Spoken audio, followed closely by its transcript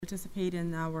participate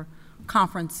in our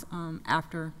conference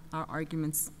after our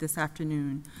arguments this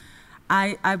afternoon.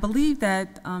 I believe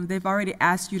that they've already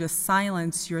asked you to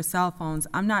silence your cell phones.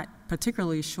 I'm not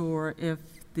particularly sure if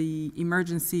the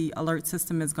emergency alert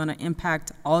system is going to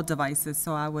impact all devices,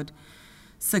 so I would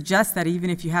suggest that even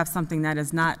if you have something that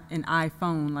is not an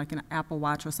iPhone, like an Apple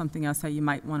Watch or something else, that you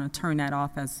might want to turn that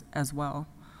off as well.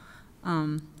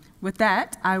 With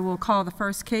that, I will call the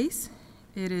first case.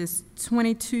 It is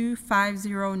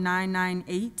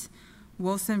 22-50998,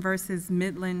 Wilson versus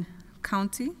Midland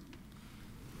County.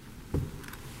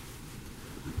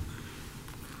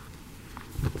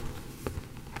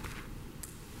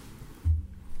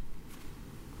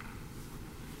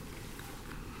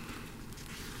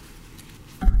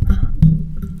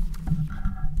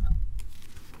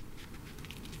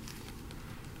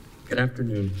 Good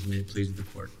afternoon, may it please the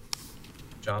court.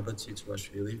 Jabba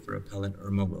Tsitzwashvili for appellant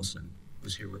Irma Wilson,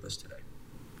 who's here with us today.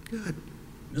 Good.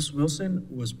 Ms. Wilson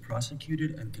was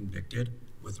prosecuted and convicted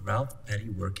with Ralph Petty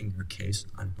working her case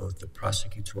on both the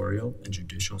prosecutorial and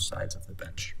judicial sides of the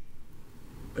bench.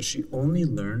 But she only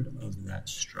learned of that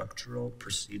structural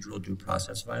procedural due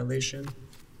process violation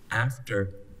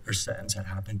after her sentence had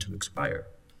happened to expire.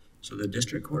 So the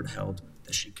district court held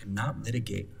that she cannot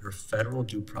litigate her federal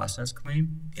due process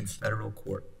claim in federal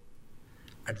court.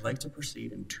 I'd like to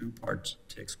proceed in two parts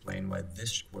to explain why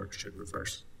this court should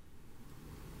reverse.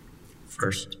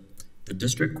 First, the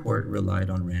district court relied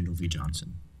on Randall v.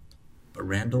 Johnson, but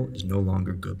Randall is no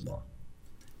longer good law.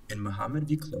 In Muhammad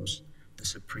v. Close, the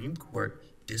Supreme Court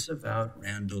disavowed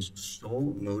Randall's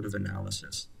sole mode of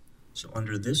analysis. So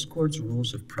under this court's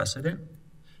rules of precedent,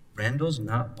 Randall's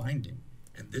not binding,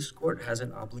 and this court has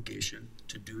an obligation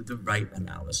to do the right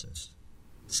analysis.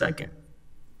 Second,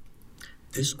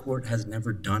 this court has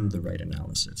never done the right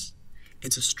analysis.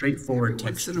 It's a straightforward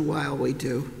text. Once in a while we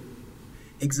do.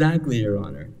 Exactly, Your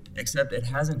Honor, except it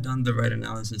hasn't done the right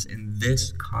analysis in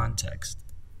this context.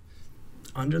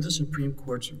 Under the Supreme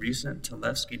Court's recent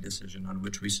Talevsky decision, on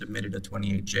which we submitted a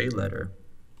 28J letter,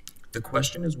 the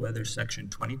question is whether Section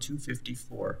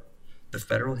 2254, the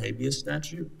federal habeas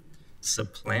statute,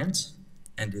 supplants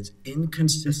and is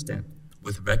inconsistent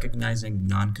with recognizing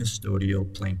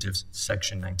non-custodial plaintiffs'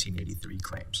 Section 1983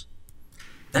 claims.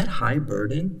 That high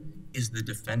burden is the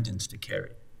defendants to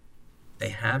carry. They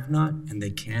have not and they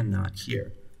cannot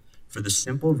here, for the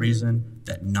simple reason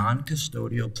that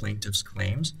non-custodial plaintiffs'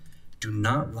 claims do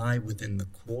not lie within the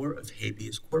core of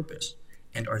habeas corpus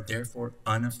and are therefore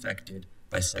unaffected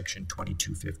by Section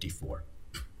 2254.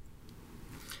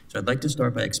 So I'd like to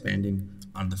start by expanding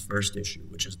on the first issue,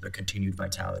 which is the continued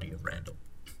vitality of Randall.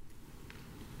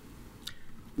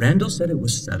 Randall said it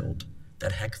was settled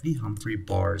that Heck v. Humphrey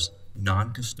bars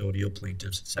non-custodial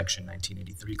plaintiffs' Section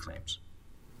 1983 claims.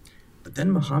 But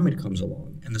then Muhammad comes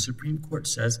along, and the Supreme Court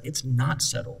says it's not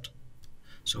settled.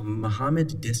 So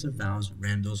Muhammad disavows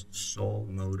Randall's sole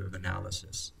mode of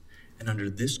analysis. And under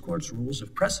this court's rules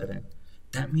of precedent,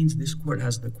 that means this court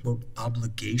has the, quote,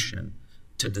 obligation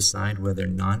to decide whether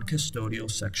non-custodial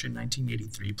Section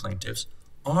 1983 plaintiffs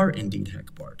are indeed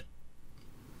Heck barred.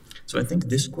 So I think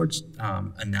this court's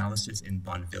analysis in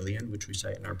Bonvillian, which we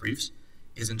cite in our briefs,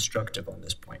 is instructive on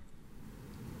this point.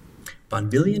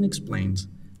 Bonvillian explains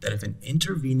that if an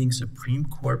intervening Supreme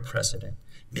Court precedent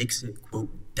makes it,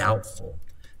 quote, doubtful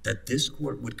that this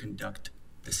court would conduct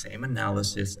the same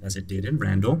analysis as it did in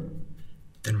Randall,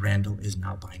 then Randall is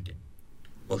not binding.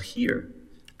 Well, here,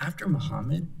 after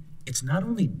Muhammad, it's not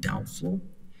only doubtful,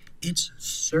 it's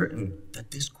certain that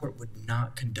this court would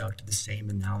not conduct the same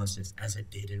analysis as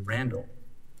it did in Randall.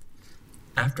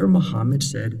 After Muhammad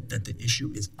said that the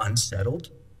issue is unsettled,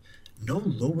 no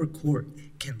lower court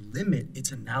can limit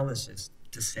its analysis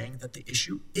to saying that the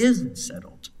issue is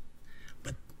settled.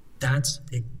 But that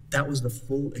was the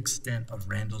full extent of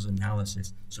Randall's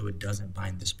analysis, so it doesn't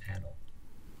bind this panel.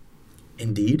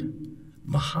 Indeed,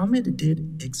 Muhammad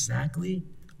did exactly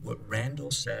what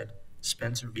Randall said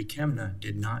Spencer v. Kemna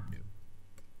did not do.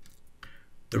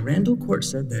 The Randall court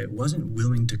said that it wasn't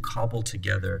willing to cobble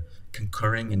together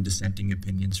concurring and dissenting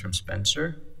opinions from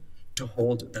Spencer to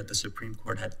hold that the Supreme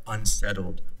Court had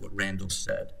unsettled what Randall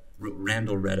said, what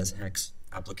Randall read as Heck's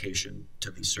application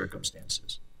to these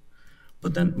circumstances.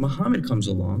 But then Muhammad comes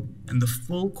along, and the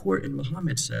full court in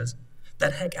Muhammad says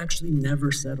that Heck actually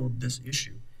never settled this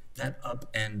issue. That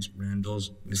upends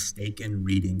Randall's mistaken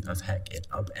reading of Heck. It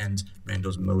upends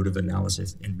Randall's mode of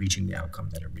analysis in reaching the outcome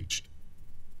that it reached.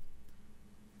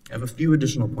 I have a few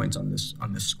additional points on this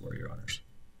score, Your Honors.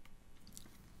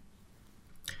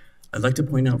 I'd like to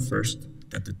point out first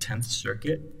that the 10th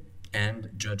Circuit and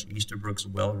Judge Easterbrook's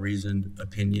well-reasoned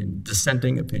opinion,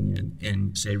 dissenting opinion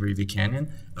in Savory v.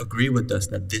 Canyon, agree with us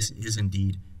that this is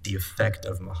indeed the effect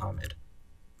of Muhammad.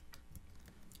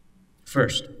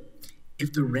 First,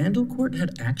 if the Randall Court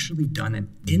had actually done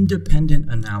an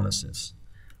independent analysis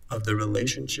of the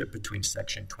relationship between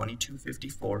Section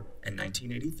 2254 and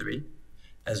 1983,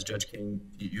 as Judge King,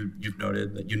 you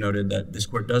noted that this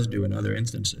court does do in other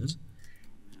instances,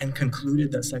 and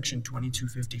concluded that Section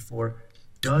 2254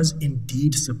 does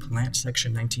indeed supplant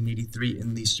Section 1983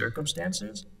 in these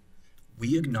circumstances,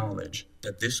 we acknowledge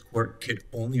that this court could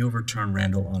only overturn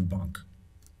Randall en banc.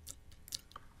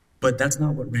 But that's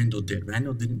not what Randall did.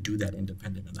 Randall didn't do that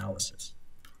independent analysis.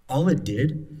 All it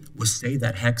did was say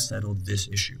that Heck settled this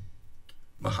issue.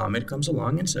 Muhammad comes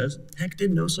along and says, Heck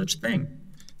did no such thing.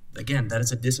 Again, that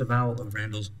is a disavowal of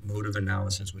Randall's mode of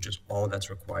analysis, which is all that's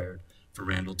required for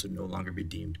Randall to no longer be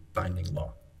deemed binding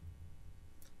law.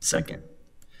 Second,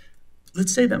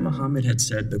 let's say that Muhammad had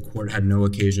said the court had no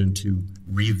occasion to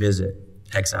revisit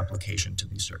Heck's application to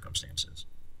these circumstances.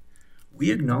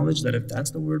 We acknowledge that if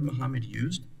that's the word Muhammad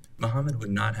used, Muhammad would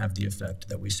not have the effect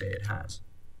that we say it has.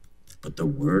 But the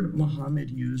word Muhammad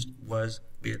used was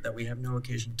that we have no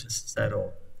occasion to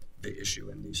settle the issue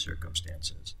in these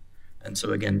circumstances. And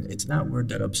so again, it's that word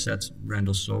that upsets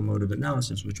Randall's sole mode of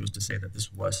analysis, which was to say that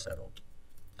this was settled,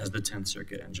 as the 10th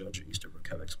Circuit and Judge Easterbrook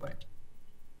have explained.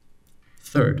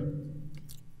 Third,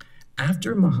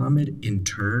 after Muhammad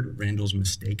interred Randall's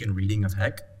mistaken reading of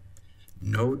Heck,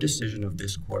 no decision of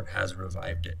this court has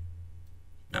revived it.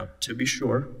 Now, to be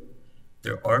sure,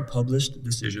 there are published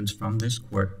decisions from this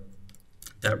court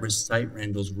that recite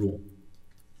Randall's rule.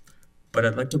 But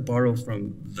I'd like to borrow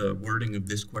from the wording of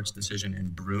this court's decision in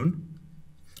Brune,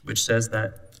 which says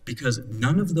that because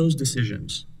none of those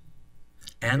decisions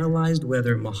analyzed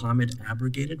whether Muhammad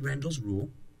abrogated Randall's rule,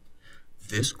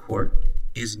 this court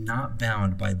is not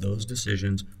bound by those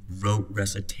decisions' rote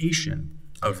recitation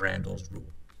of Randall's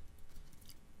rule.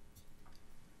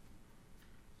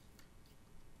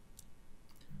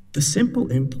 The simple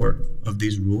import of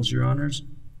these rules, Your Honors,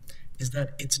 is that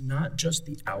it's not just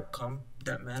the outcome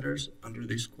that matters under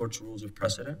these court's rules of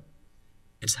precedent,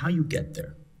 it's how you get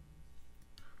there.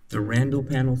 The Randall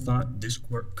panel thought this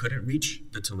court couldn't reach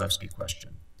the Tlefsky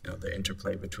question, the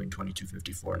interplay between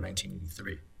 2254 and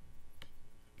 1983.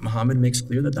 Muhammad makes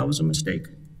clear that that was a mistake.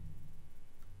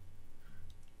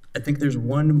 I think there's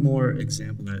one more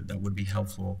example that would be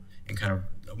helpful, and kind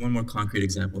of one more concrete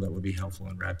example that would be helpful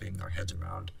in wrapping our heads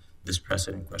around this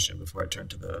precedent question before I turn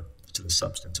to the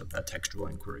substance of that textual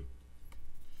inquiry.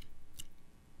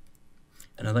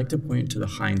 And I'd like to point to the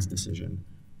Hines decision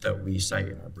that we cite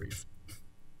in our brief.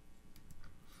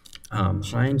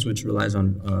 Hines, which relies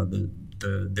on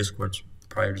this court's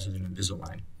prior decision in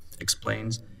Invisalign,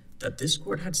 explains that this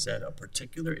court had said a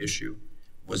particular issue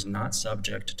was not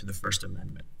subject to the First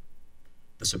Amendment.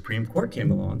 The Supreme Court came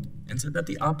along and said that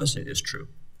the opposite is true.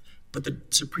 But the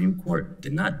Supreme Court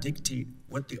did not dictate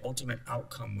what the ultimate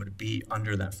outcome would be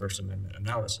under that First Amendment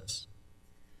analysis.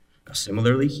 Now,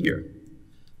 similarly here,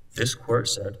 this court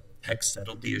said, Heck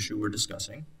settled the issue we're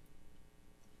discussing.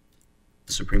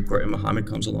 The Supreme Court in Muhammad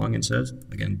comes along and says,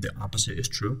 again, the opposite is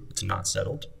true. It's not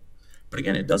settled. But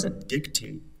again, it doesn't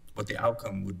dictate what the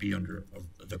outcome would be under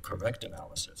the correct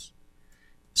analysis.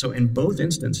 So in both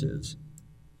instances,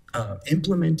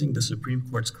 implementing the Supreme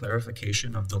Court's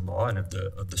clarification of the law and of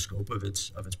the scope of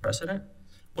its precedent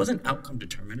wasn't outcome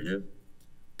determinative,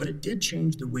 but it did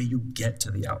change the way you get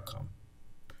to the outcome.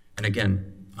 And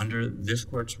again, under this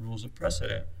court's rules of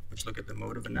precedent, which look at the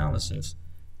mode of analysis,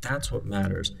 that's what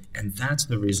matters, and that's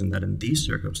the reason that in these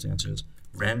circumstances,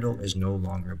 Randall is no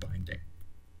longer binding.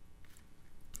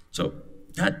 So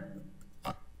that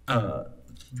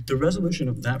the resolution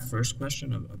of that first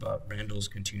question about Randall's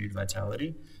continued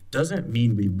vitality doesn't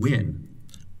mean we win,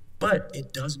 but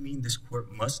it does mean this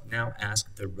court must now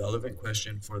ask the relevant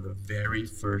question for the very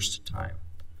first time.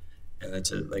 And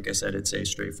that's like I said, it's a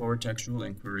straightforward textual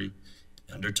inquiry.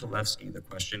 Under Tlefsky, the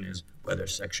question is whether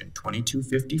Section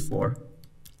 2254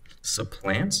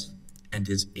 supplants and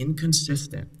is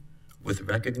inconsistent with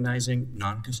recognizing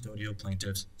non-custodial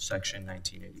plaintiffs' Section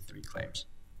 1983 claims.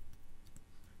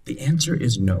 The answer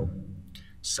is no.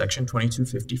 Section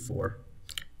 2254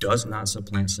 does not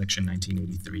supplant Section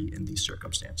 1983 in these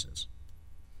circumstances.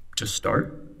 To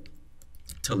start,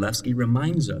 Tlefsky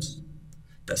reminds us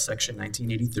that Section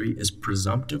 1983 is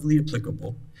presumptively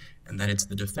applicable and that it's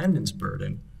the defendant's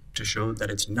burden to show that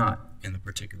it's not in the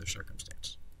particular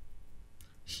circumstance.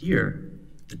 Here,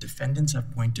 the defendants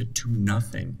have pointed to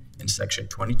nothing in Section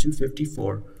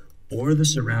 2254 or the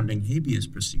surrounding habeas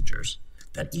procedures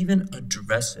that even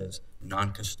addresses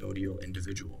non-custodial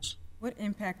individuals. What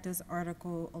impact does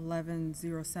Article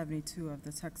 11072 of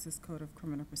the Texas Code of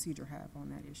Criminal Procedure have on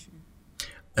that issue?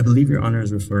 I believe Your Honor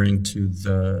is referring to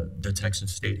the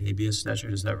Texas state habeas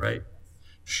statute, is that right?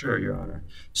 Sure, Your Honor.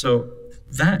 So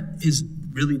that is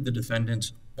really the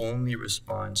defendant's only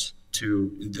response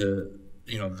to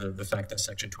the fact that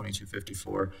Section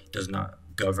 2254 does not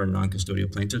govern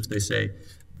non-custodial plaintiffs. They say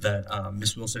that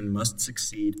Ms. Wilson must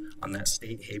succeed on that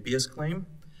state habeas claim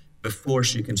before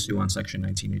she can sue on Section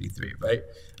 1983, right?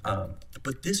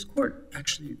 But this court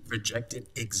actually rejected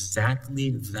exactly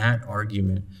that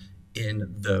argument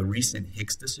in the recent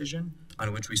Hicks decision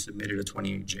on which we submitted a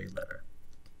 28J letter.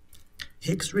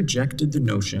 Hicks rejected the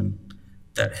notion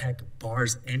that Heck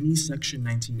bars any Section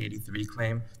 1983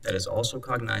 claim that is also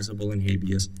cognizable in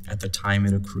habeas at the time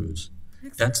it accrues.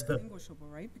 Hicks That's is the distinguishable,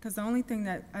 right? Because the only thing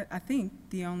that, I think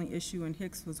the only issue in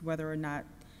Hicks was whether or not,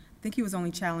 I think he was only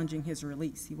challenging his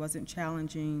release. He wasn't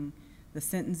challenging the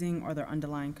sentencing or the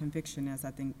underlying conviction, as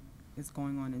I think is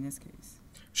going on in this case.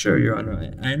 Sure, Your Honor,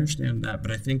 I understand that,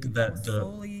 but I think that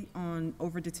Solely on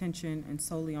over-detention and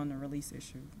solely on the release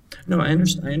issue. No, I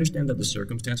understand that the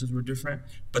circumstances were different,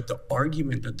 but the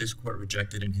argument that this court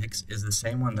rejected in Hicks is the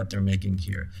same one that they're making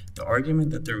here. The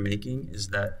argument that they're making is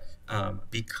that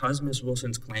because Ms.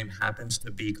 Wilson's claim happens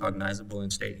to be cognizable in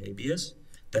state habeas,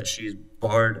 that she's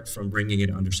barred from bringing it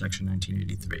under Section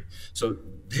 1983. So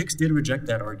Hicks did reject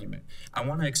that argument. I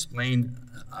want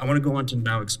to go on to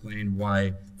now explain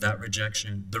why the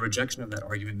rejection of that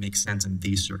argument makes sense in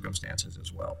these circumstances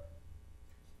as well.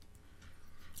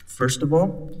 First of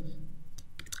all,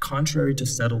 it's contrary to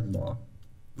settled law,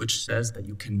 which says that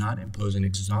you cannot impose an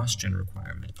exhaustion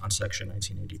requirement on Section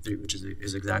 1983, which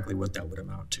is exactly what that would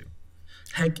amount to.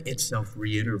 Heck itself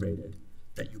reiterated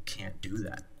that you can't do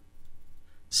that.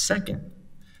 Second,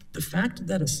 the fact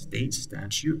that a state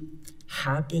statute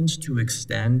happens to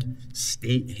extend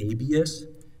state habeas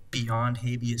beyond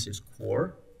habeas's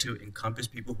core to encompass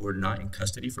people who are not in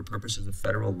custody for purposes of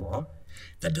federal law,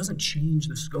 that doesn't change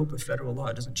the scope of federal law.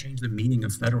 It doesn't change the meaning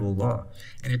of federal law.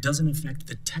 And it doesn't affect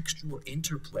the textual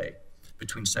interplay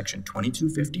between Section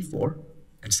 2254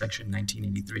 and Section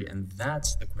 1983. And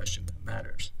that's the question that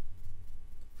matters.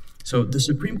 So the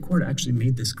Supreme Court actually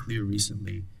made this clear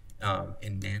recently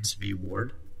in Nance v.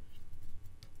 Ward.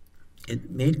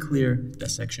 It made clear that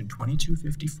Section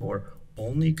 2254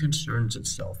 only concerns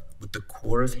itself with the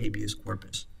core of habeas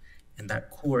corpus, and that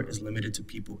core is limited to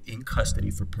people in custody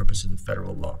for purposes of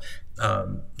federal law.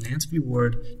 Nance v.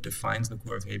 Ward defines the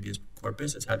core of habeas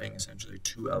corpus as having essentially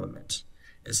two elements.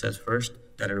 It says first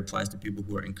that it applies to people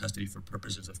who are in custody for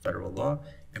purposes of federal law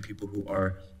and people who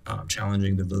are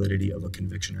challenging the validity of a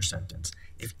conviction or sentence.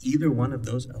 If either one of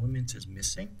those elements is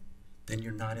missing, then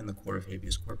you're not in the core of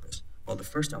habeas corpus. Well, the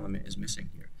first element is missing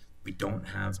here. We don't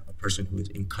have a person who is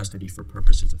in custody for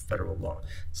purposes of federal law.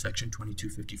 Section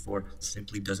 2254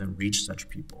 simply doesn't reach such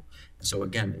people. And so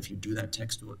again, if you do that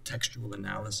textual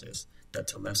analysis that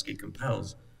Talevsky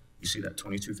compels, you see that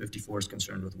 2254 is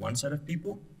concerned with one set of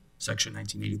people, Section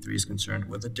 1983 is concerned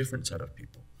with a different set of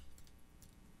people.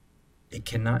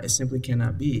 It simply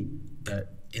cannot be that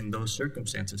in those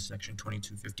circumstances, Section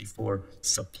 2254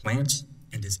 supplants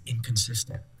and is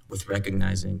inconsistent with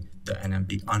recognizing the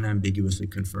unambiguously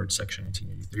conferred Section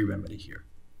 1983 remedy here.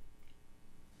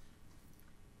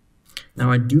 Now,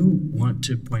 I do want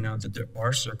to point out that there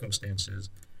are circumstances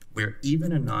where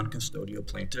even a non-custodial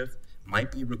plaintiff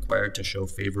might be required to show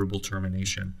favorable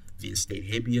termination via state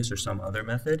habeas or some other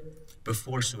method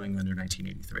before suing under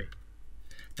 1983.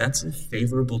 That's if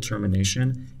favorable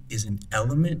termination is an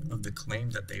element of the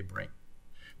claim that they bring.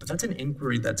 But that's an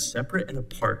inquiry that's separate and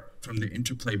apart from the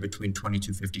interplay between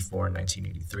 2254 and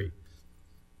 1983.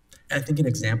 And I think an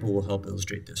example will help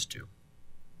illustrate this too.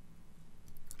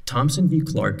 Thompson v.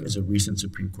 Clark is a recent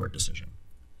Supreme Court decision.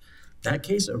 That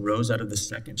case arose out of the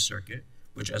Second Circuit,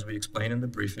 which, as we explained in the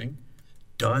briefing,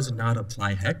 does not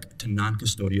apply heck to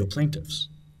non-custodial plaintiffs.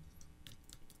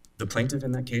 The plaintiff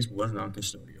in that case was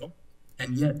non-custodial,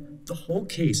 and yet the whole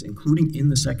case, including in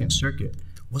the Second Circuit,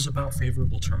 was about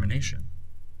favorable termination.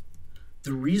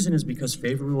 The reason is because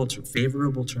favorable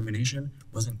termination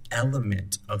was an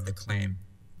element of the claim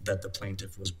that the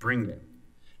plaintiff was bringing,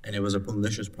 and it was a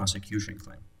malicious prosecution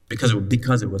claim. Because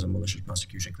it was a malicious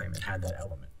prosecution claim, it had that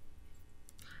element.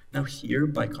 Now here,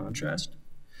 by contrast,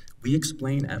 we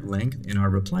explain at length in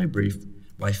our reply brief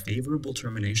why favorable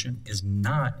termination is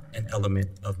not an element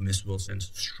of Ms. Wilson's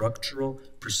structural,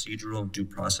 procedural due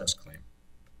process claim.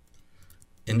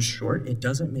 In short, it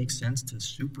doesn't make sense to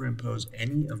superimpose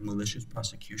any of malicious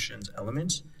prosecution's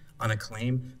elements on a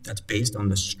claim that's based on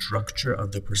the structure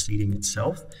of the proceeding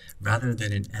itself rather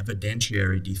than an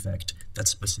evidentiary defect that's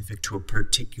specific to a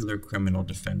particular criminal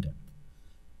defendant.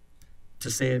 To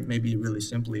say it maybe really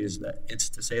simply is that it's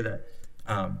to say that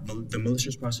the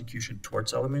malicious prosecution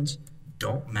torts elements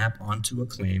don't map onto a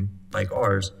claim like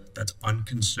ours that's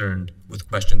unconcerned with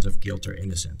questions of guilt or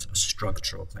innocence, a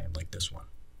structural claim like this one.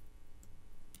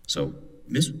 So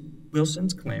Ms.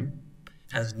 Wilson's claim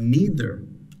has neither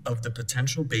of the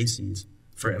potential bases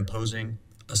for imposing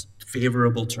a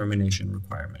favorable termination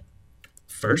requirement.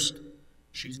 First,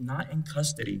 she's not in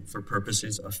custody for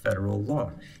purposes of federal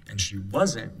law, and she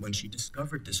wasn't when she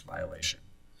discovered this violation.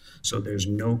 So there's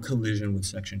no collision with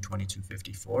Section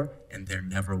 2254, and there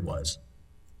never was.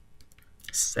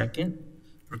 Second,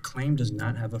 her claim does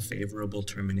not have a favorable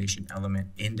termination element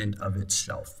in and of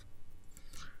itself.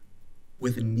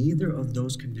 With neither of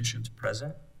those conditions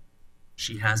present,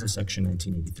 she has a Section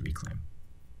 1983 claim.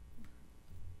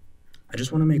 I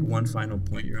just want to make one final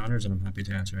point, Your Honors, and I'm happy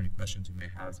to answer any questions you may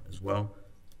have as well.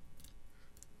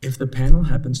 If the panel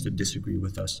happens to disagree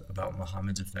with us about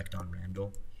Muhammad's effect on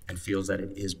Randall and feels that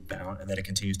it is bound and that it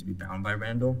continues to be bound by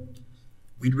Randall,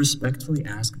 we'd respectfully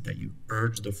ask that you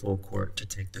urge the full court to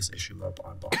take this issue up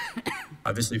en banc.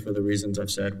 Obviously, for the reasons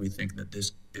I've said, we think that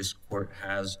this court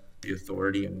has the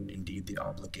authority and indeed the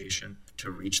obligation to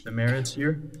reach the merits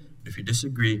here. If you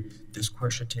disagree, this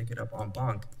court should take it up en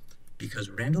banc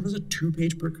because Randall is a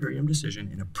 2-page per curiam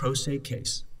decision in a pro se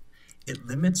case. It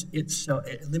limits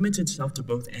itself to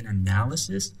both an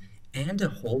analysis and a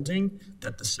holding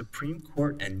that the Supreme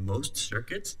Court and most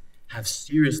circuits have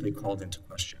seriously called into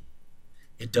question.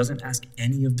 It doesn't ask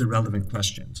any of the relevant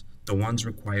questions, the ones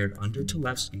required under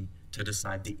Tlefsky to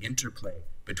decide the interplay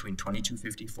between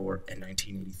 2254 and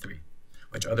 1983,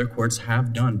 which other courts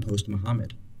have done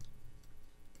post-Muhammad.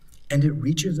 And it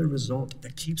reaches a result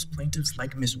that keeps plaintiffs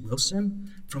like Ms.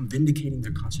 Wilson from vindicating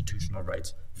their constitutional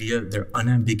rights via their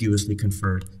unambiguously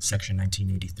conferred Section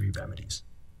 1983 remedies.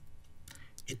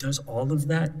 It does all of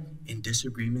that in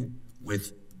disagreement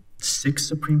with 6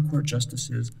 Supreme Court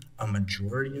justices, a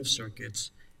majority of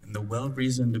circuits, and the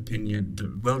well-reasoned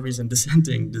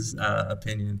dissenting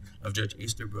opinion of Judge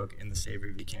Easterbrook in the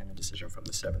Savory v. Cannon decision from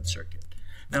the 7th Circuit.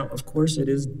 Now, of course, it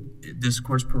is this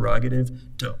court's prerogative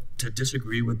to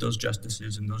disagree with those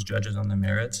justices and those judges on the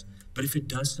merits, but if it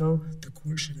does so, the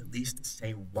court should at least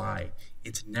say why.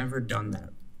 It's never done that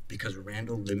because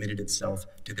Randall limited itself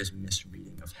to this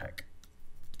misreading of Heck.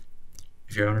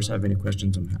 If your honors have any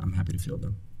questions, I'm happy to field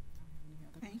them.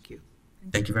 Thank you.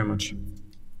 Thank you very much.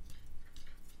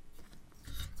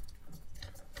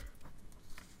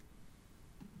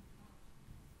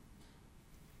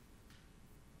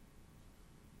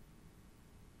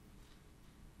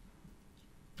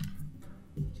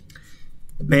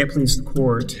 May it please the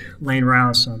court, Lane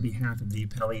Rouse on behalf of the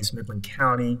appellees Midland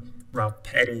County, Ralph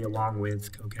Petty along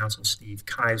with co-counsel Steve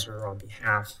Kaiser on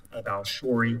behalf of Al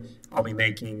Shorey. I'll be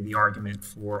making the argument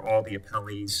for all the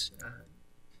appellees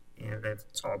and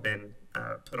that's all been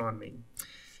put on me.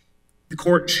 The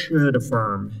court should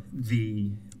affirm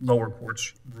the lower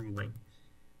court's ruling.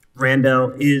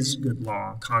 Randall is good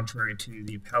law, contrary to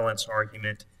the appellant's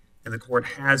argument, and the court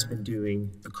has been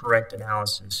doing the correct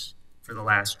analysis for the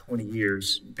last 20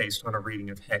 years based on a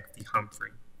reading of Heck v. Humphrey.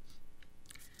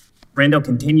 Randall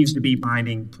continues to be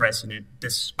binding precedent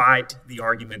despite the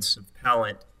arguments of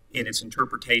appellant in its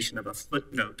interpretation of a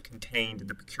footnote contained in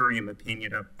the per curiam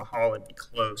opinion of Mahalat v.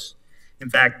 Close. In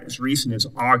fact, as recent as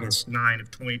August 9 of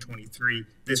 2023,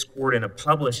 this court in a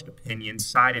published opinion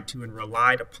cited to and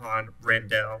relied upon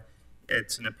Randall.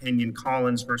 It's an opinion,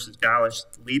 Collins versus Gallus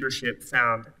Leadership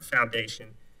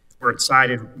Foundation, where it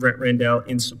cited Randall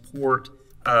in support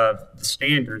of the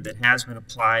standard that has been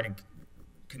applied and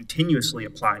continuously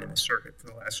applied in the circuit for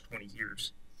the last 20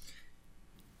 years.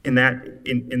 In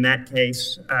that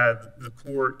case, the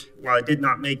court, while it did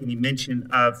not make any mention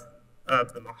of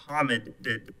the Muhammad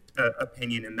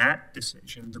opinion in that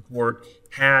decision, the court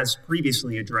has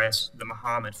previously addressed the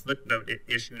Muhammad footnote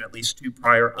issue in at least 2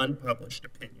 prior unpublished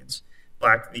opinions,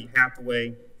 Black v.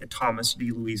 Hathaway and Thomas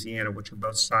v. Louisiana, which are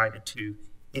both cited to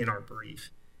in our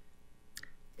brief.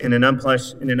 In an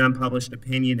unpublished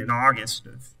opinion in August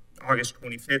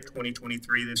 25th,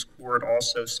 2023, this court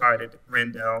also cited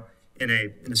Randall in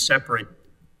a separate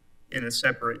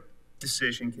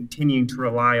decision, continuing to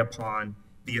rely upon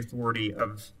the authority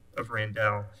of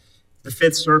Randall. The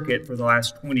 5th Circuit for the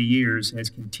last 20 years has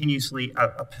continuously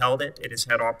upheld it. It has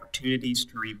had opportunities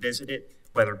to revisit it,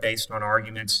 whether based on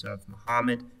arguments of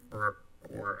Muhammad or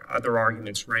other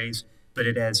arguments raised, but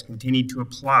it has continued to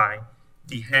apply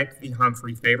the Heck v.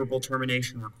 Humphrey favorable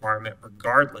termination requirement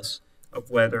regardless of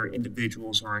whether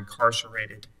individuals are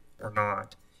incarcerated or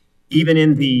not. Even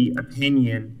in the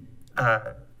opinion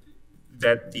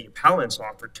that the appellants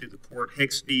offered to the court,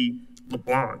 Hicks v.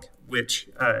 LeBlanc, which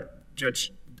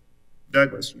Judge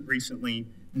Douglas recently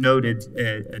noted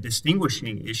a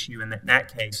distinguishing issue in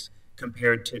that case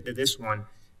compared to this one,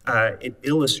 it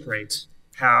illustrates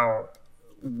how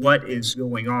what is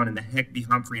going on in the Heck v.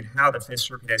 Humphrey and how the Fifth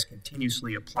Circuit has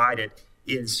continuously applied it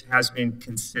has been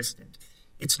consistent.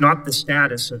 It's not the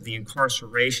status of the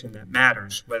incarceration that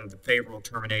matters, whether the favorable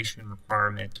termination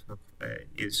requirement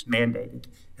is mandated,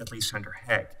 at least under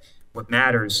Heck. What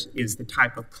matters is the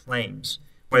type of claims,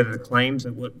 whether the claims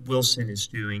that what Wilson is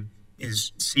doing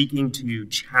is seeking to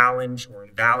challenge or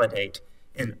invalidate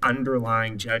an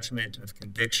underlying judgment of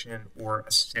conviction or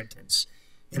a sentence.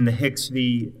 In the Hicks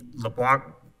v. LeBlanc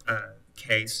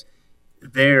case,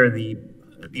 there the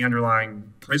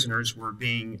underlying prisoners were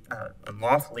being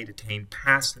unlawfully detained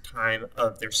past the time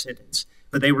of their sentence,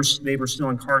 but they were still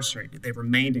incarcerated. They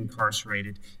remained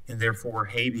incarcerated, and therefore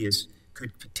habeas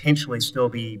could potentially still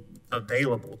be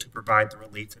available to provide the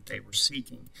relief that they were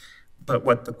seeking. But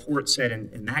what the court said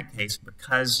in that case,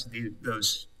 because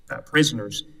those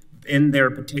prisoners in their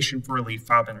petition for relief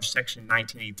filed under Section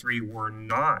 1983 were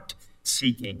not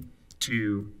seeking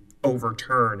to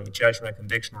overturn a judgment of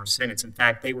conviction or a sentence. In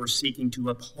fact, they were seeking to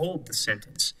uphold the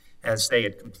sentence as they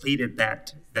had completed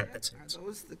that sentence. Are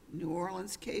those the New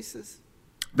Orleans cases?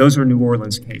 Those are New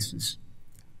Orleans cases.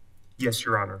 Yes,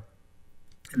 Your Honor.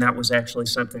 And that was actually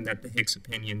something that the Hicks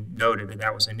opinion noted,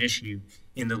 that was an issue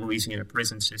in the Louisiana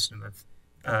prison system of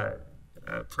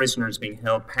prisoners being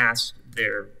held past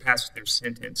their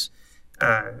sentence.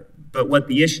 But what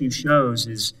the issue shows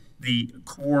is the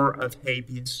core of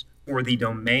habeas or the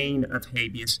domain of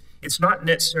habeas. It's not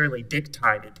necessarily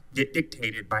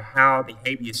dictated by how the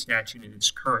habeas statute in its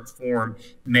current form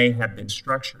may have been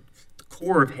structured. The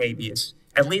core of habeas,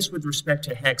 at least with respect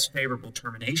to Heck's favorable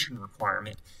termination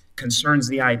requirement, concerns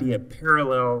the idea of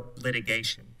parallel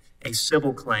litigation, a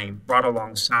civil claim brought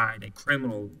alongside a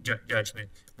criminal judgment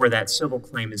where that civil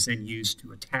claim is then used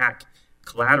to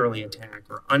collaterally attack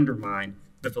or undermine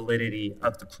the validity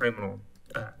of the criminal.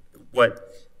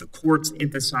 What the courts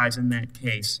emphasize in that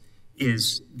case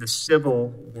is the civil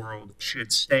world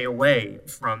should stay away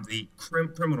from the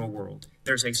criminal world.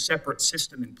 There's a separate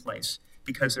system in place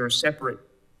because there are separate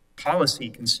policy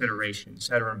considerations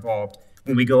that are involved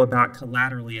when we go about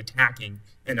collaterally attacking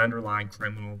an underlying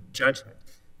criminal judgment.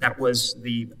 That was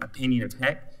the opinion of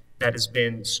Heck that has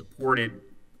been supported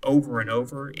over and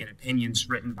over in opinions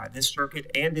written by this circuit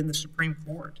and in the Supreme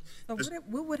Court. So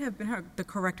what would have been the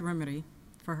correct remedy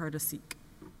for her to seek?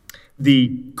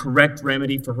 The correct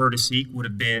remedy for her to seek would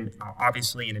have been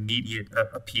obviously an immediate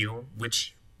appeal,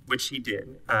 which she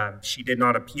did. She did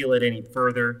not appeal it any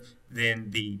further than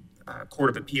the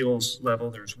Court of Appeals level.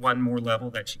 There's one more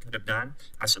level that she could have done.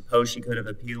 I suppose she could have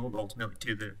appealed ultimately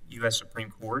to the U.S.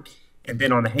 Supreme Court. And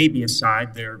then on the habeas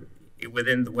side,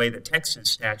 within the way the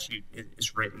Texas statute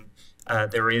is written,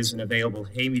 there is an available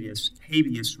habeas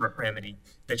remedy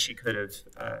that she could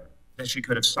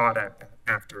have sought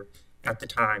at the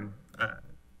time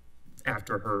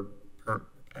after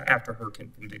her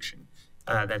conviction.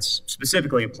 That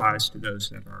specifically applies to those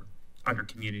that are under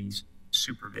community's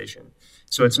supervision.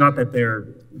 So it's not that there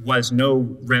was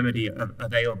no remedy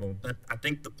available, but I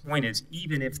think the point is,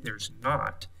 even if there's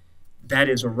not, that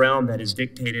is a realm that is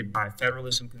dictated by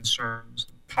federalism concerns,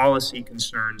 policy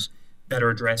concerns that are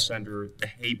addressed under the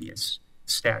habeas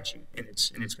statute in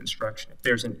its construction. If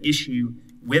there's an issue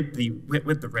with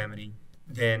the remedy,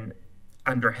 then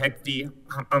under Heck v.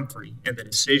 Humphrey and the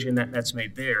decision that's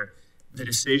made there, the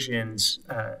decisions,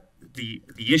 the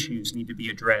issues need to be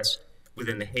addressed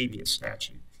within the habeas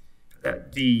statute.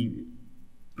 The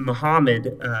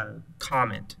Muhammad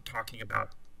comment talking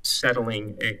about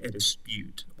settling a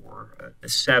dispute or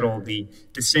settle the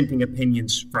dissenting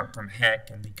opinions from Heck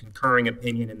and the concurring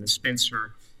opinion in the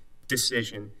Spencer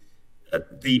decision,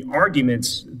 the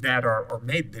arguments that are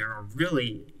made there are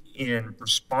really in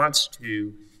response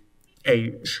to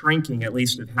a shrinking, at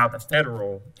least, of how the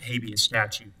federal habeas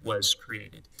statute was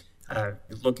created.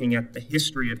 Looking at the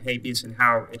history of habeas and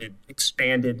how it had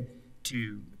expanded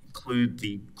to include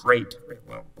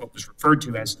what was referred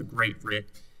to as the Great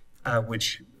Writ,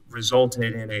 which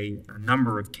resulted in a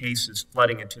number of cases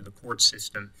flooding into the court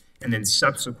system. And then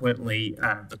subsequently,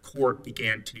 the court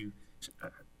began to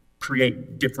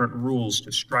create different rules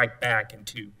to strike back and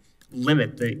to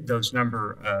limit those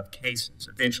number of cases.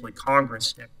 Eventually, Congress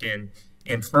stepped in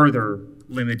and further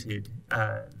limited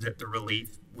the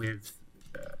relief with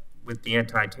the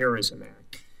Anti-Terrorism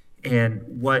Act. And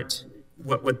what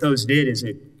those did is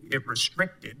it it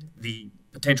restricted the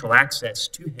potential access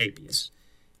to habeas.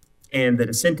 And the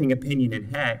dissenting opinion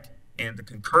in Heck and the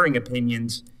concurring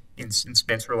opinions in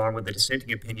Spencer, along with the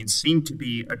dissenting opinions, seem to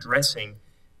be addressing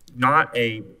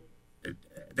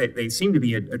they seem to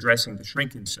be addressing the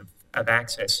shrinkage of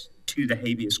access to the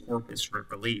habeas corpus for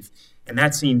relief. And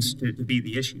that seems to be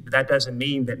the issue. But that doesn't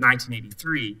mean that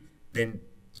 1983 then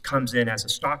comes in as a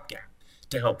stopgap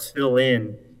to help fill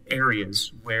in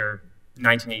areas where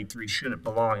 1983 shouldn't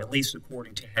belong, at least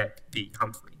according to Heck v.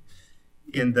 Humphrey.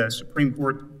 In the Supreme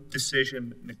Court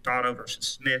decision, McDonough versus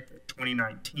Smith,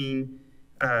 2019,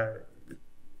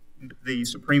 the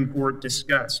Supreme Court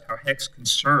discussed how Heck's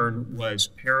concern was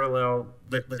parallel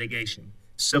litigation,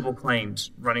 civil claims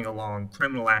running along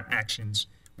criminal actions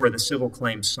where the civil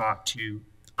claims sought to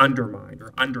undermine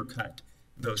or undercut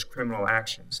those criminal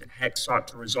actions. And Heck sought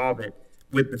to resolve it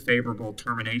with the favorable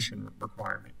termination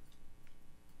requirement.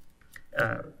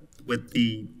 With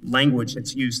the language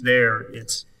that's used there,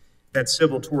 it's that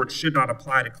civil torts should not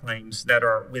apply to claims that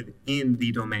are within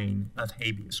the domain of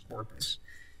habeas corpus.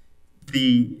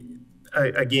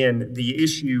 Again, the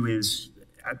issue is,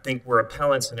 I think, where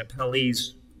appellants and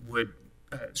appellees would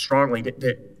strongly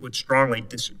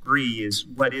disagree is,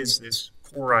 what is this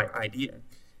core idea?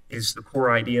 Is the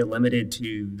core idea limited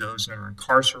to those that are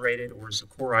incarcerated, or is the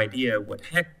core idea what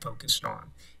Heck focused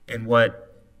on and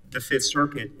what the Fifth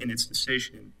Circuit in its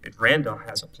decision at Randall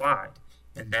has applied,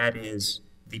 and that is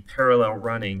the parallel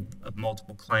running of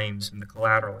multiple claims and the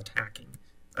collateral attacking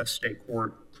of state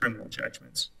court criminal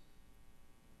judgments.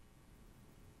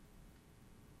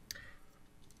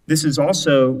 This is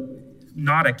also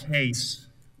not a case,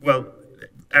 well,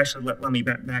 actually, let me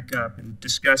back up and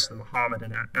discuss the Muhammad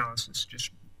analysis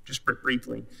just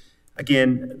briefly.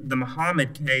 Again, the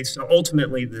Muhammad case, so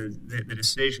ultimately the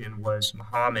decision was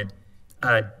Muhammad.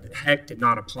 Heck did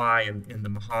not apply in the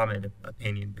Muhammad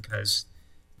opinion because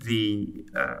the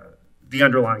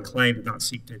underlying claim did not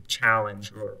seek to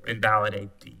challenge or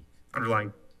invalidate the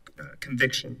underlying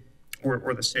conviction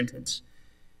or the sentence.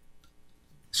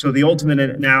 So the ultimate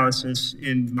analysis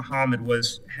in Muhammad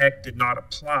was Heck did not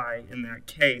apply in that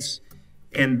case,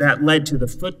 and that led to the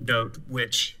footnote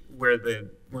where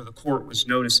the court was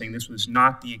noticing this was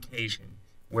not the occasion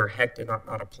where Heck did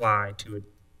not apply to,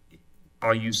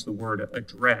 I'll use the word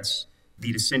address,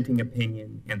 the dissenting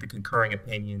opinion and the concurring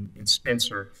opinion in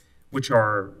Spencer, which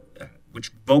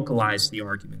vocalize the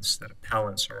arguments that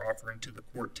appellants are offering to the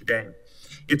court today.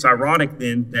 It's ironic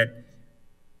then that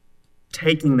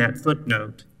taking that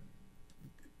footnote,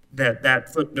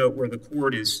 that footnote where the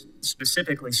court is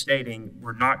specifically stating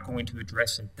we're not going to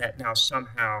address it, that now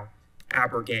somehow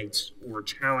abrogates or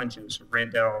challenges a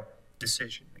Randall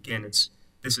decision. Again,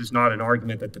 this is not an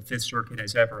argument that the Fifth Circuit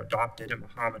has ever adopted, and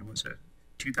Muhammad was a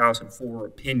 2004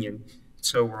 opinion,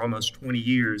 so we're almost 20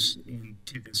 years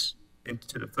into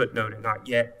the footnote, and not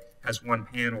yet has one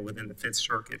panel within the Fifth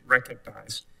Circuit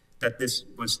recognized that this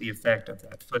was the effect of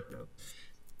that footnote.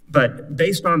 But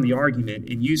based on the argument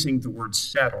in using the word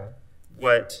settle,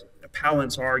 what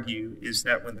appellants argue is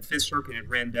that when the Fifth Circuit in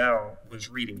Randall was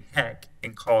reading Heck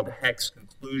and called Heck's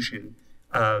conclusion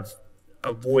of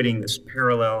avoiding this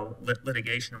parallel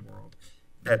litigation world,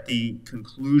 that the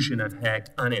conclusion of Heck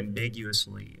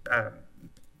unambiguously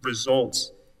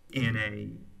results in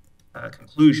a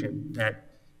conclusion that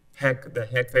the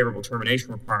Heck favorable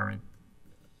termination requirement,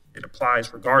 it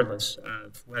applies regardless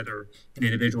of whether an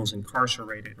individual is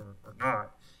incarcerated or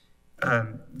not.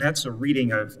 That's a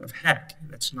reading of Heck.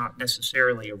 That's not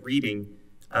necessarily a reading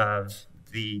of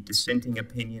the dissenting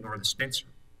opinion or the Spencer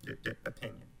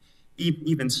opinion.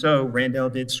 Even so, Randall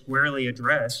did squarely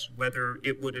address whether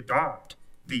it would adopt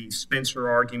the Spencer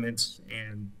arguments,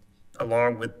 and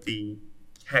along with the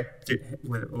Heck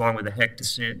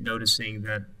dissent, noticing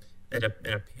that an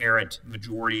apparent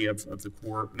majority of the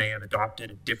court may have adopted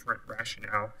a different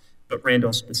rationale, but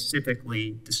Randall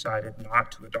specifically decided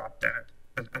not to adopt that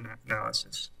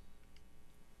analysis.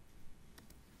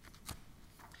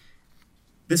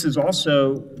 This is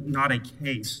also not a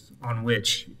case on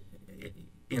which,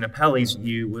 in appellee's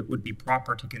view, it would be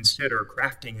proper to consider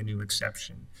crafting a new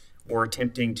exception or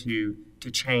attempting to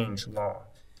change law.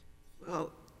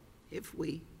 Well, if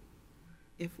we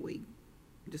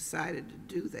decided to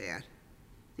do that,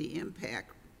 the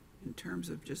impact in terms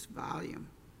of just volume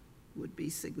would be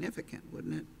significant,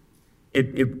 wouldn't it?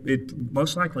 It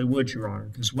most likely would, Your Honor,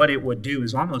 because what it would do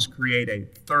is almost create a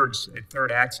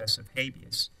third access of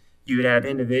habeas. You would have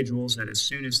individuals that as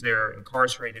soon as their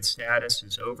incarcerated status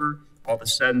is over, all of a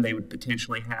sudden they would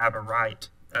potentially have a right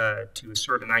to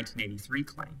assert a 1983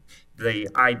 claim. The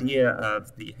idea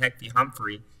of the Heck v.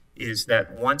 Humphrey is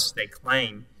that once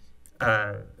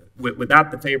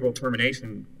without the favorable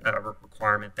termination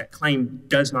requirement, that claim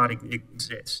does not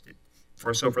exist.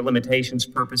 For limitations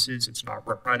purposes, it's not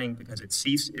running because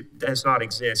it does not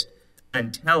exist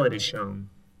until it is shown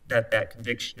that that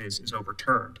conviction is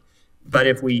overturned. But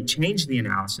if we change the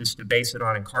analysis to base it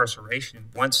on incarceration,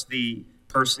 once the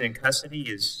person in custody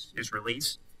is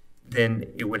released, then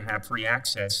it would have free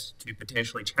access to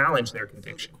potentially challenge their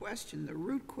conviction. So the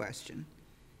root question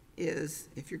is,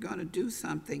 if you're going to do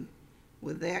something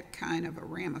with that kind of a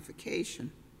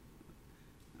ramification,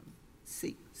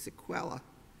 sequela,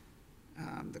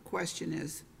 the question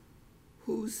is,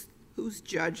 whose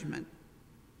judgment,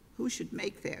 who should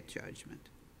make that judgment,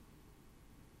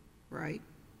 right?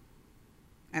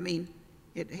 I mean,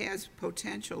 it has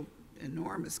potential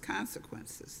enormous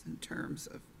consequences in terms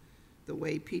of the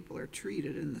way people are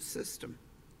treated in the system,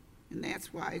 and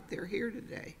that's why they're here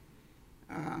today.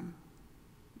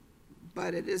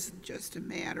 But it isn't just a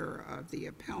matter of the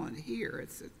appellant here.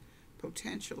 It's a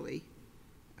potentially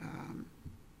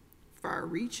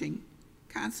far-reaching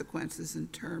consequences in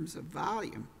terms of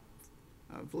volume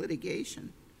of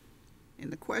litigation.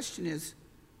 And the question is,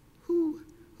 who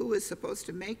is supposed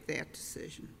to make that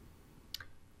decision?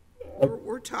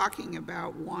 We're talking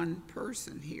about one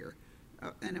person here,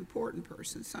 an important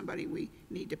person, somebody we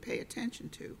need to pay attention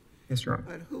to. Yes, Your Honor.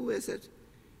 But who is it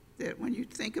that, when you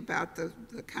think about the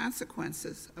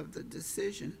consequences of the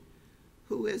decision,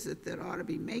 who is it that ought to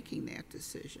be making that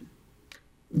decision?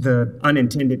 The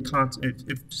unintended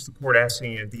if the court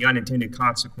asking you the unintended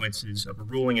consequences of a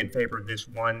ruling in favor of this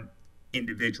one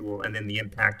individual and then the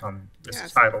impact on the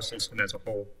societal system as a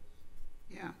whole.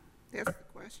 Yeah, that's the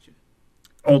question.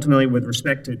 Ultimately, with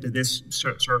respect to this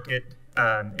circuit,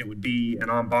 it would be an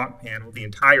en banc panel, the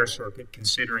entire circuit,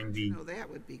 considering the... No, that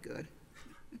would be good.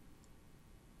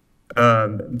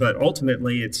 But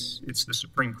ultimately, it's the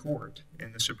Supreme Court.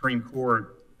 And the Supreme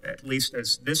Court, at least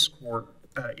as this court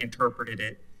interpreted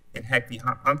it, and Heck v.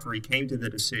 Humphrey came to the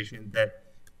decision that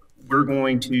we're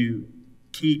going to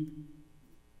keep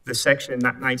the section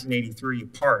 1983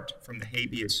 apart from the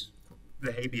habeas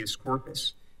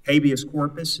corpus. Habeas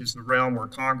corpus is the realm where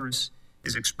Congress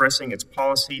is expressing its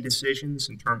policy decisions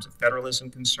in terms of federalism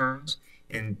concerns,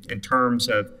 in terms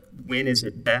of when is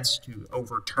it best to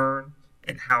overturn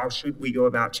and how should we go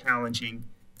about challenging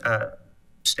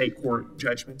state court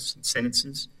judgments and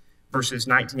sentences, versus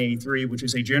 1983, which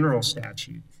is a general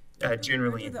statute.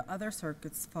 Generally, where do the other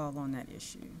circuits fall on that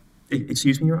issue?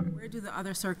 Excuse me, Your Honor? Where do the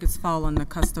other circuits fall on the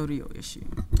custodial issue?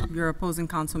 Your opposing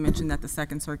counsel mentioned that the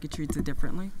Second Circuit treats it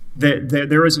differently.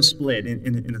 There is a split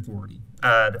in authority.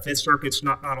 The Fifth Circuit's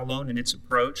not alone in its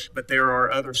approach, but there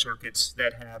are other circuits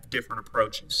that have different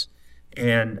approaches.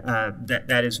 And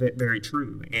that is very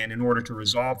true. And in order to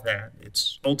resolve that,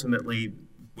 it's ultimately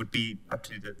would be up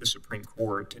to the Supreme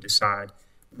Court to decide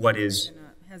what is...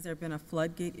 Has there been a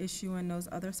floodgate issue in those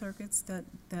other circuits that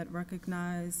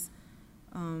recognize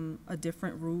a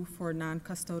different rule for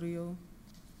non-custodial?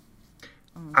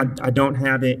 I don't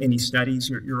have any studies,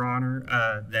 Your Honor,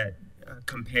 that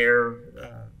compare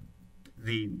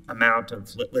the amount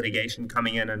of litigation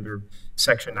coming in under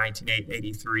Section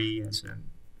 1983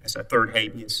 as a third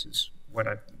habeas, is what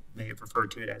I may have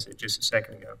referred to it as just a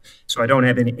second ago. So I don't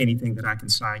have anything that I can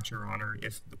cite, Your Honor.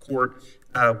 If the court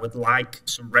would like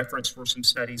some reference for some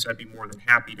studies, I'd be more than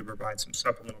happy to provide some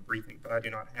supplemental briefing, but I do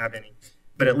not have any.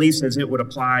 But at least as it would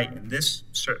apply in this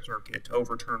circuit to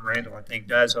overturn Randall, I think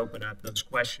does open up those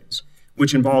questions,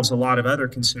 which involves a lot of other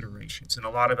considerations and a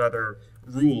lot of other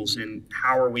rules in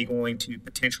how are we going to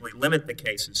potentially limit the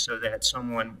cases so that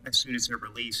someone, as soon as they're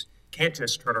released, can't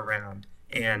just turn around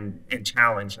and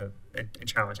challenge a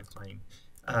claim.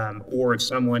 Or if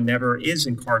someone never is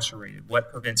incarcerated,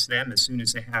 what prevents them as soon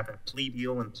as they have a plea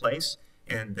deal in place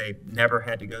and they never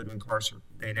had to go to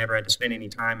they never had to spend any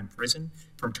time in prison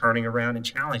from turning around and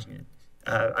challenging it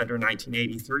under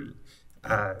 1983.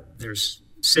 There's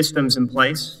systems in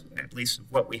place, at least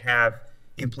what we have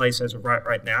in place as of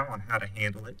right now, on how to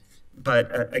handle it.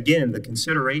 But again, the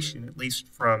consideration, at least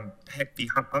from Heck v.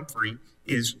 Humphrey,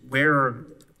 is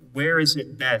where is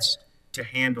it best to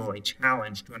handle a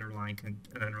challenge to an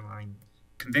underlying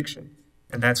conviction?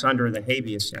 And that's under the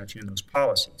habeas statute and those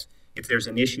policies. If there's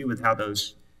an issue with how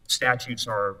those statutes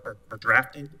are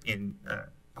drafted in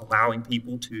allowing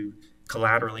people to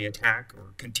collaterally attack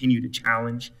or continue to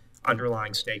challenge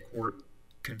underlying state court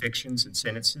convictions and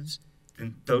sentences,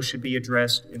 then those should be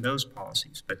addressed in those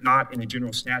policies, but not in a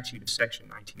general statute of Section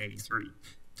 1983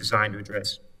 designed to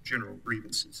address general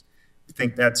grievances. We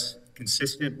think that's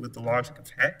consistent with the logic of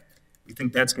Heck. We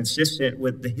think that's consistent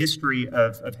with the history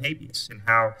of habeas and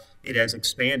how it has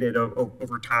expanded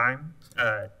over time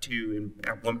to,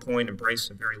 at one point, embrace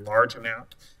a very large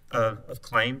amount of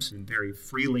claims and very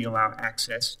freely allow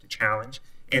access to challenge,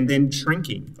 and then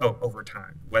shrinking over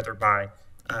time, whether by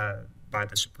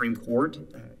the Supreme Court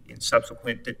in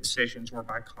subsequent decisions or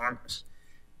by Congress.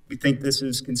 We think this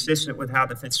is consistent with how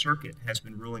the Fifth Circuit has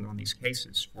been ruling on these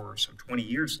cases for some 20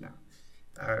 years now.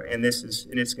 And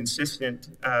it's consistent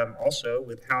also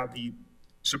with how the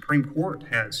Supreme Court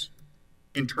has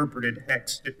interpreted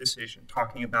Heck's decision,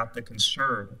 talking about the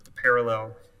concern of the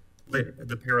parallel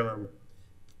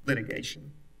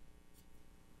litigation.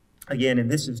 Again, and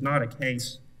this is not a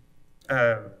case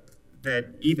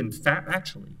that even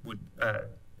factually would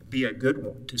be a good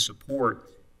one to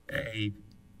support a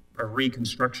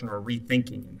reconstruction or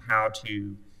rethinking in how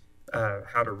to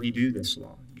redo this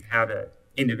law. You have an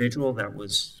individual that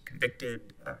was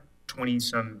convicted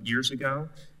 20-some years ago.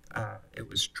 It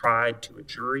was tried to a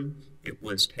jury. It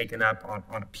was taken up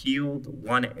on appeal. The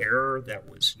one error that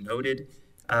was noted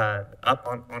up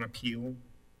on appeal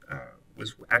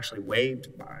was actually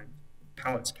waived by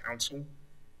appellant's counsel.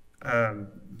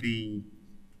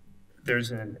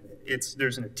 There's an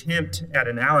attempt at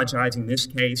analogizing this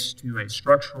case to a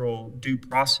structural due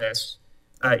process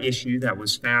issue that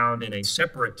was found in a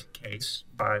separate case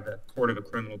by the Court of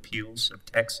Criminal Appeals of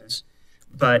Texas.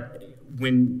 But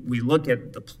when we look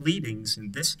at the pleadings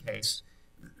in this case,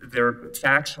 they're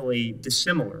factually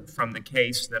dissimilar from the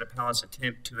case that appellants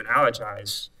attempt to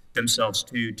analogize themselves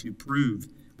to prove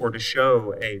or to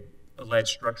show a alleged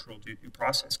structural due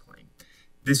process claim.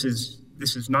 This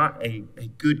is not a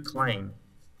good claim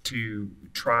to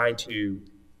try to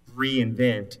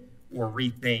reinvent or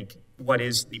rethink what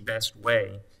is the best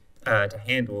way to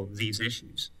handle these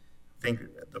issues. I think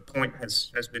the point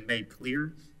has been made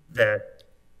clear that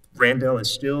Randall is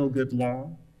still good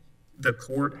law. The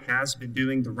court has been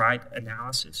doing the right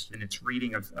analysis in its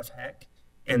reading of Heck,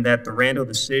 and that the Randall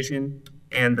decision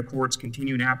and the court's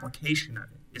continued application of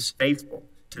it is faithful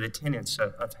to the tenets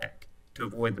of Heck to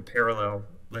avoid the parallel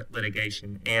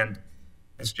litigation and,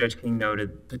 as Judge King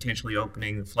noted, potentially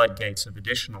opening the floodgates of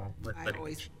additional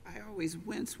litigation. I always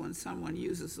wince when someone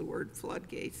uses the word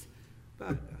floodgates,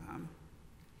 but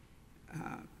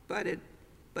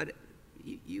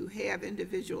you have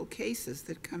individual cases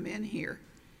that come in here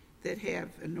that have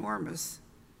enormous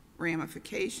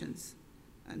ramifications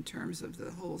in terms of the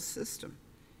whole system.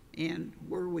 And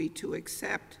were we to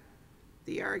accept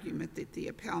the argument that the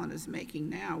appellant is making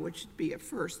now, which would be a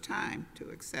first time to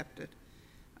accept it,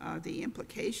 the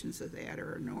implications of that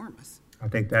are enormous. I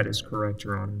think that is correct,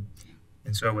 Your Honor.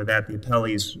 And so with that, the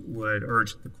appellees would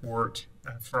urge the court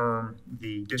affirm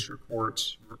the district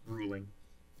court's ruling.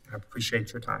 I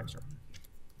appreciate your time, sir.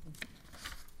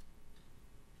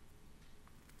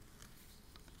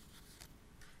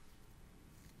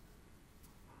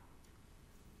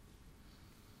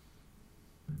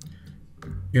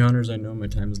 Your Honors, I know my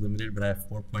time is limited, but I have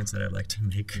 4 points that I'd like to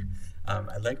make.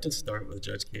 I'd like to start with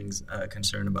Judge King's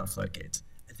concern about floodgates.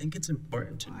 I think it's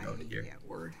important to note here. That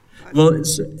word. Well, I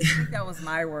think that was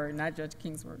my word, not Judge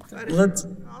King's word.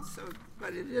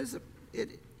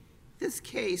 This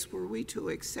case, were we to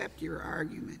accept your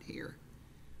argument here,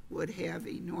 would have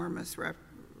enormous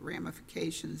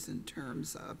ramifications in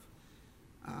terms of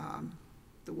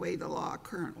the way the law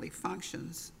currently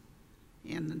functions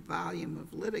and the volume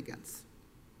of litigants.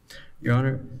 Your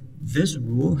Honor, this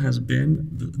rule has been,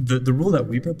 the rule that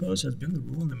we propose has been the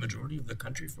rule in the majority of the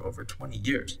country for over 20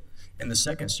 years. In the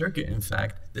Second Circuit, in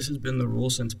fact, this has been the rule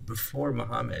since before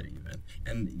Muhammad even.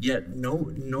 And yet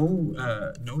no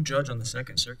judge on the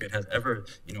Second Circuit has ever,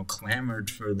 clamored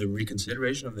for the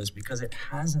reconsideration of this because it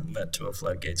hasn't led to a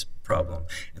floodgates problem.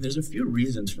 And there's a few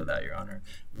reasons for that, Your Honor.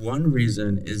 One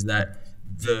reason is that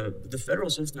the federal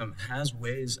system has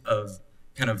ways of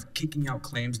kind of kicking out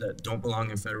claims that don't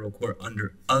belong in federal court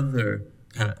under other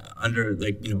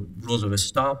rules of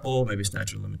estoppel, maybe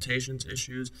statute of limitations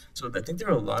issues. So I think there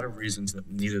are a lot of reasons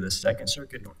that neither the Second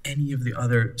Circuit nor any of the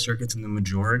other circuits in the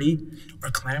majority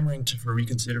are clamoring for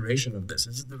reconsideration of this.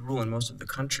 This is the rule in most of the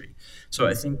country. So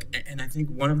I think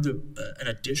one of an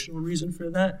additional reason for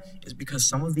that is because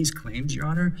some of these claims, Your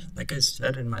Honor, like I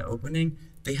said in my opening,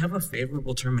 they have a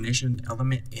favorable termination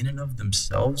element in and of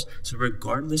themselves. So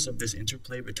regardless of this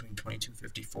interplay between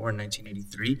 2254 and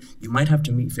 1983, you might have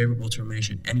to meet favorable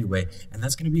termination anyway, and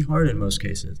that's going to be hard in most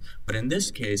cases. But in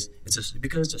this case,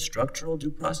 because it's a structural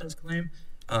due process claim,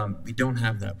 we don't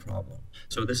have that problem.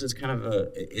 So this is kind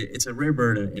of it's a rare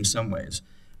bird in some ways.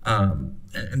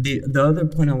 And the other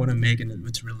point I want to make, and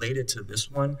it's related to this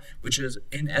one, which is,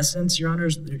 in essence, Your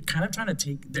Honors, they're kind of trying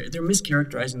to they're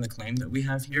mischaracterizing the claim that we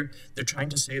have here. They're trying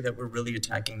to say that we're really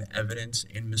attacking the evidence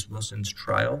in Ms. Wilson's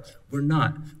trial. We're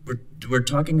not. We're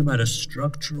talking about a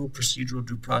structural procedural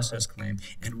due process claim,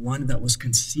 and one that was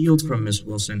concealed from Ms.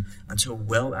 Wilson until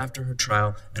well after her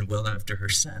trial and well after her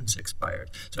sentence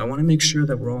expired. So I want to make sure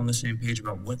that we're all on the same page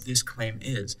about what this claim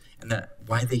is, and that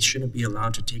why they shouldn't be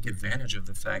allowed to take advantage of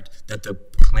the fact that the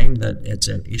claim that it's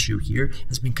at issue here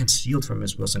has been concealed from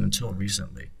Ms. Wilson until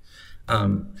recently.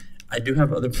 I do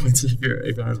have other points if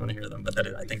you guys want to hear them,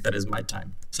 but I think that is my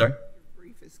time. Sorry? Your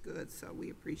brief is good, so we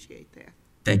appreciate that.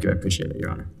 Thank you. I appreciate it, Your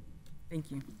Honor.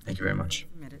 Thank you. Thank you very much.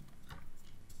 Submitted.